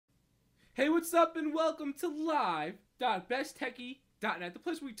Hey, what's up, and welcome to live.besttechie.net, the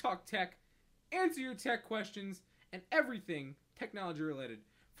place where we talk tech, answer your tech questions, and everything technology related.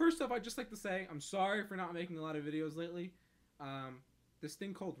 First off, I'd just like to say I'm sorry for not making a lot of videos lately. Um, this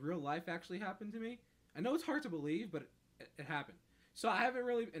thing called real life actually happened to me. I know it's hard to believe, but it happened. So I haven't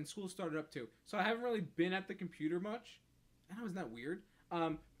really, and school started up too. So I haven't really been at the computer much. I know, isn't that weird?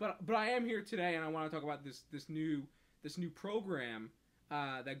 But I am here today, and I want to talk about this new program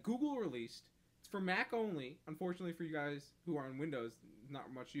that Google released. It's for Mac only. Unfortunately for you guys who are on Windows,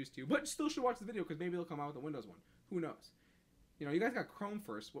 not much used to, but still should watch the video because maybe they'll come out with a Windows one. Who knows? You know, you guys got Chrome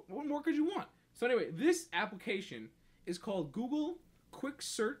first. What more could you want? So anyway, this application is called Google Quick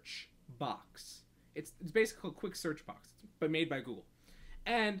Search Box. It's basically a quick search box, but made by Google.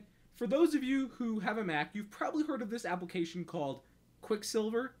 And for those of you who have a Mac, you've probably heard of this application called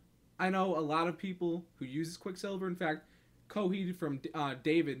Quicksilver. I know a lot of people who uses Quicksilver. In fact, Coheed from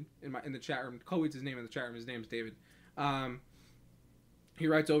David in the chat room. Coheed's his name in the chat room. His name's David. He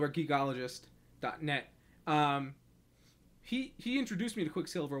writes over at geekologist.net. He introduced me to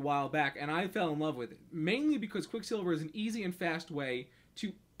Quicksilver a while back, and I fell in love with it. Mainly because Quicksilver is an easy and fast way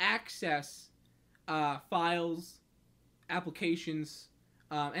to access files, applications,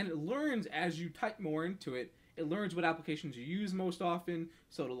 and it learns as you type more into it. It learns what applications you use most often,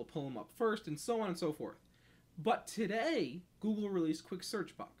 so it'll pull them up first, and so on and so forth. But today, Google released Quick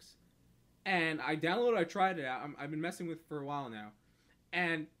Search Box. And I downloaded, I tried it out. I've been messing with it for a while now.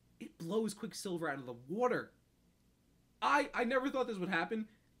 And it blows Quicksilver out of the water. I never thought this would happen.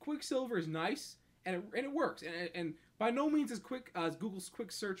 Quicksilver is nice, and it works. And by no means as quick as Google's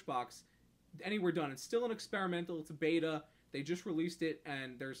Quick Search Box anywhere done. It's still an experimental. It's a beta. They just released it,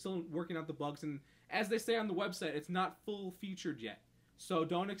 and they're still working out the bugs. And as they say on the website, it's not full featured yet. So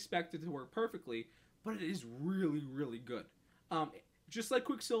don't expect it to work perfectly, but it is really, really good. Just like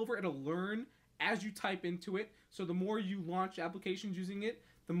Quicksilver, it'll learn as you type into it. So the more you launch applications using it,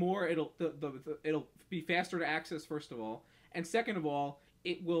 the more it'll be faster to access, first of all. And second of all,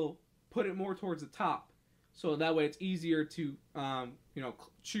 it will put it more towards the top. So that way it's easier to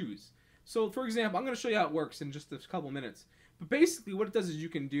choose. So for example, I'm going to show you how it works in just a couple minutes. But basically what it does is you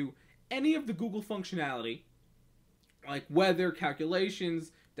can do any of the Google functionality, like weather,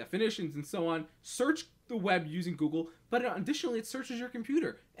 calculations, definitions, and so on, search the web using Google, but additionally it searches your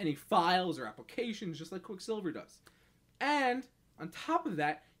computer, any files or applications, just like Quicksilver does. And on top of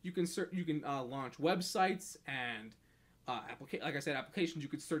that, you can launch websites and like I said, applications. You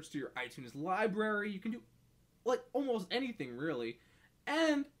could search through your iTunes library. You can do like almost anything really,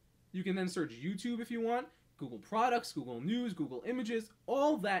 and you can then search YouTube if you want, Google products, Google News, Google Images,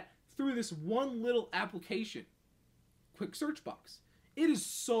 all that through this one little application, Quick Search Box. It is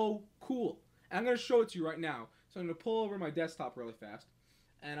so cool. And I'm going to show it to you right now. So I'm going to pull over my desktop really fast,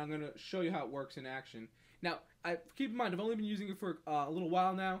 and I'm going to show you how it works in action. Now, keep in mind, I've only been using it for a little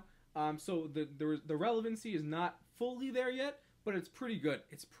while now, so the relevancy is not fully there yet, but it's pretty good.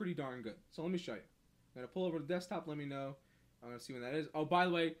 It's pretty darn good. So let me show you. I'm going to pull over the desktop. Let me know. I'm going to see when that is. Oh, by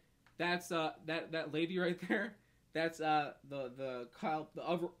the way, that's that lady right there. That's the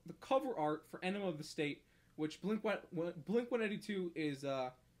cover art for Enema of the State, which Blink-182 is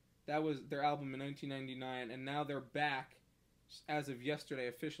that was their album in 1999, and now they're back as of yesterday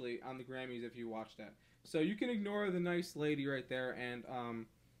officially on the Grammys if you watch that. So you can ignore the nice lady right there, and I'm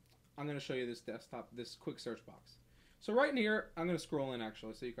going to show you this quick search box. So right in here, I'm going to scroll in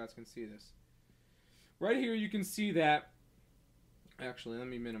actually so you guys can see this. Right here you can see that, actually let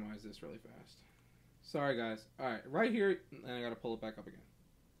me minimize this really fast. Sorry guys. Alright, right here, and I got to pull it back up again.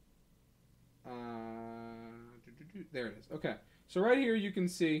 There it is. Okay, so right here you can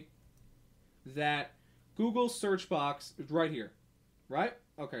see that Google search box is right here, right?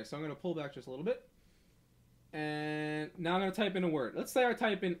 Okay, so I'm going to pull back just a little bit. And now I'm going to type in a word. Let's say I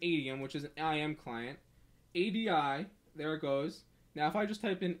type in ADM, which is an IM client. ADI, there it goes. Now if I just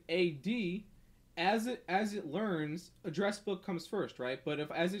type in AD, as it learns, address book comes first, right? But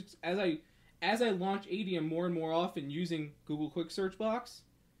if as I launch ADM more and more often using Google Quick Search Box,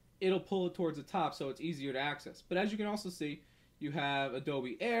 it'll pull it towards the top so it's easier to access. But as you can also see, you have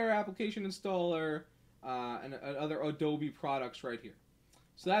Adobe Air application installer and other Adobe products right here.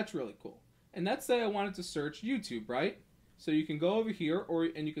 So that's really cool. And let's say I wanted to search YouTube, right? So you can go over here,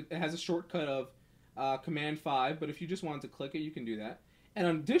 it has a shortcut of Command 5, but if you just wanted to click it, you can do that. And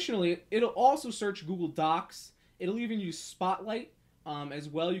additionally, it'll also search Google Docs. It'll even use Spotlight as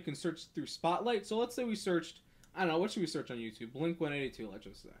well. You can search through Spotlight. So let's say we searched, I don't know, what should we search on YouTube? Blink-182, let's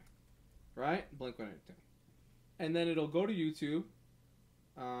just say. Right? Blink-182. And then it'll go to YouTube,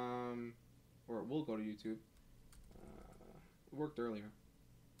 or it will go to YouTube. It worked earlier.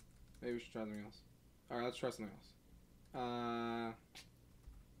 Maybe we should try something else. Alright, let's try something else. I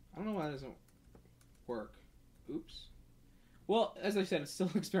don't know why that doesn't work. Oops. Well, as I said, it's still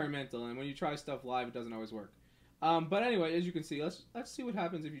experimental, and when you try stuff live, it doesn't always work. But anyway, as you can see, let's see what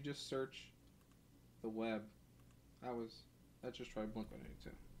happens if you just search the web. Let's just try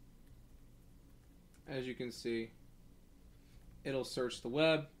Blink-182. As you can see, it'll search the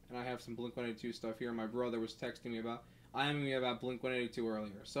web, and I have some Blink-182 stuff here. My brother was texting me about Blink-182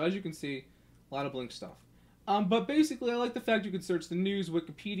 earlier. So as you can see, a lot of Blink stuff. But basically, I like the fact you can search the news.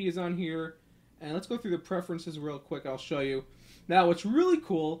 Wikipedia is on here. And let's go through the preferences real quick. I'll show you. Now, what's really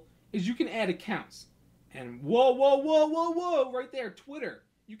cool is you can add accounts. And whoa, whoa, whoa, whoa, whoa, right there, Twitter.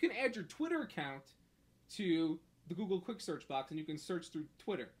 You can add your Twitter account to the Google Quick Search box, and you can search through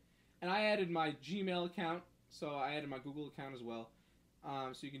Twitter. And I added my Gmail account, so I added my Google account as well.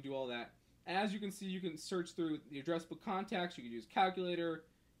 So you can do all that. As you can see, you can search through the address book contacts. You can use calculator,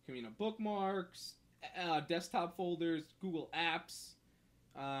 bookmarks, desktop folders, Google Apps,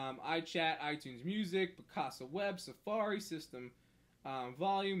 iChat, iTunes Music, Picasa Web, Safari System,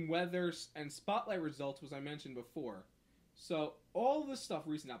 Volume, Weather, and Spotlight results, as I mentioned before. So all this stuff,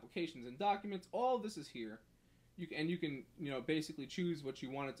 recent applications and documents, all of this is here. You can basically choose what you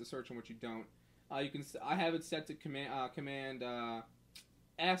want it to search and what you don't. I have it set to Command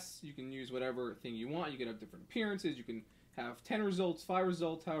S. You can use whatever thing you want. You can have different appearances. You can have 10 results, 5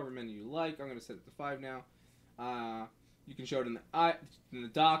 results, however many you like. I'm going to set it to 5 now. You can show it in the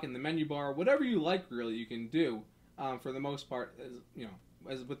dock, in the menu bar, whatever you like. Really, you can do for the most part,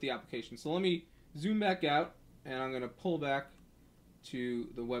 as with the application. So let me zoom back out, and I'm going to pull back to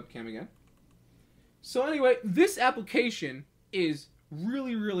the webcam again. So anyway, this application is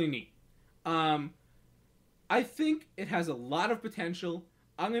really, really neat. I think it has a lot of potential.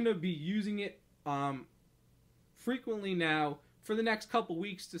 I'm going to be using it frequently now for the next couple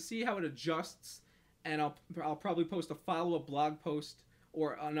weeks to see how it adjusts, and I'll probably post a follow-up blog post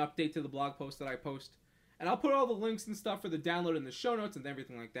or an update to the blog post that I post, and I'll put all the links and stuff for the download in the show notes and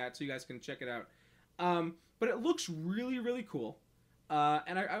everything like that, so you guys can check it out. But it looks really, really cool,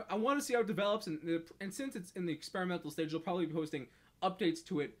 and I want to see how it develops, and since it's in the experimental stage, I'll probably be posting updates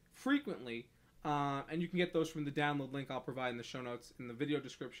to it frequently, and you can get those from the download link I'll provide in the show notes, in the video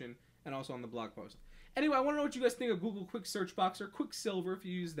description, and also on the blog post. Anyway, I want to know what you guys think of Google Quick Search Box or Quicksilver if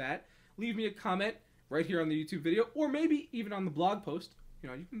you use that. Leave me a comment right here on the YouTube video, or maybe even on the blog post. You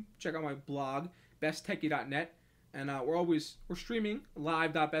can check out my blog, besttechie.net, and we're streaming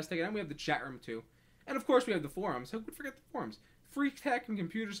live.besttechie.net. We have the chat room too, and of course we have the forums. Who could forget the forums? Free tech and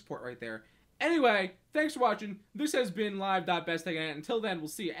computer support right there. Anyway, thanks for watching. This has been live.besttechie.net. Until then, we'll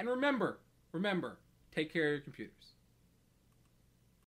see you. And remember, take care of your computers.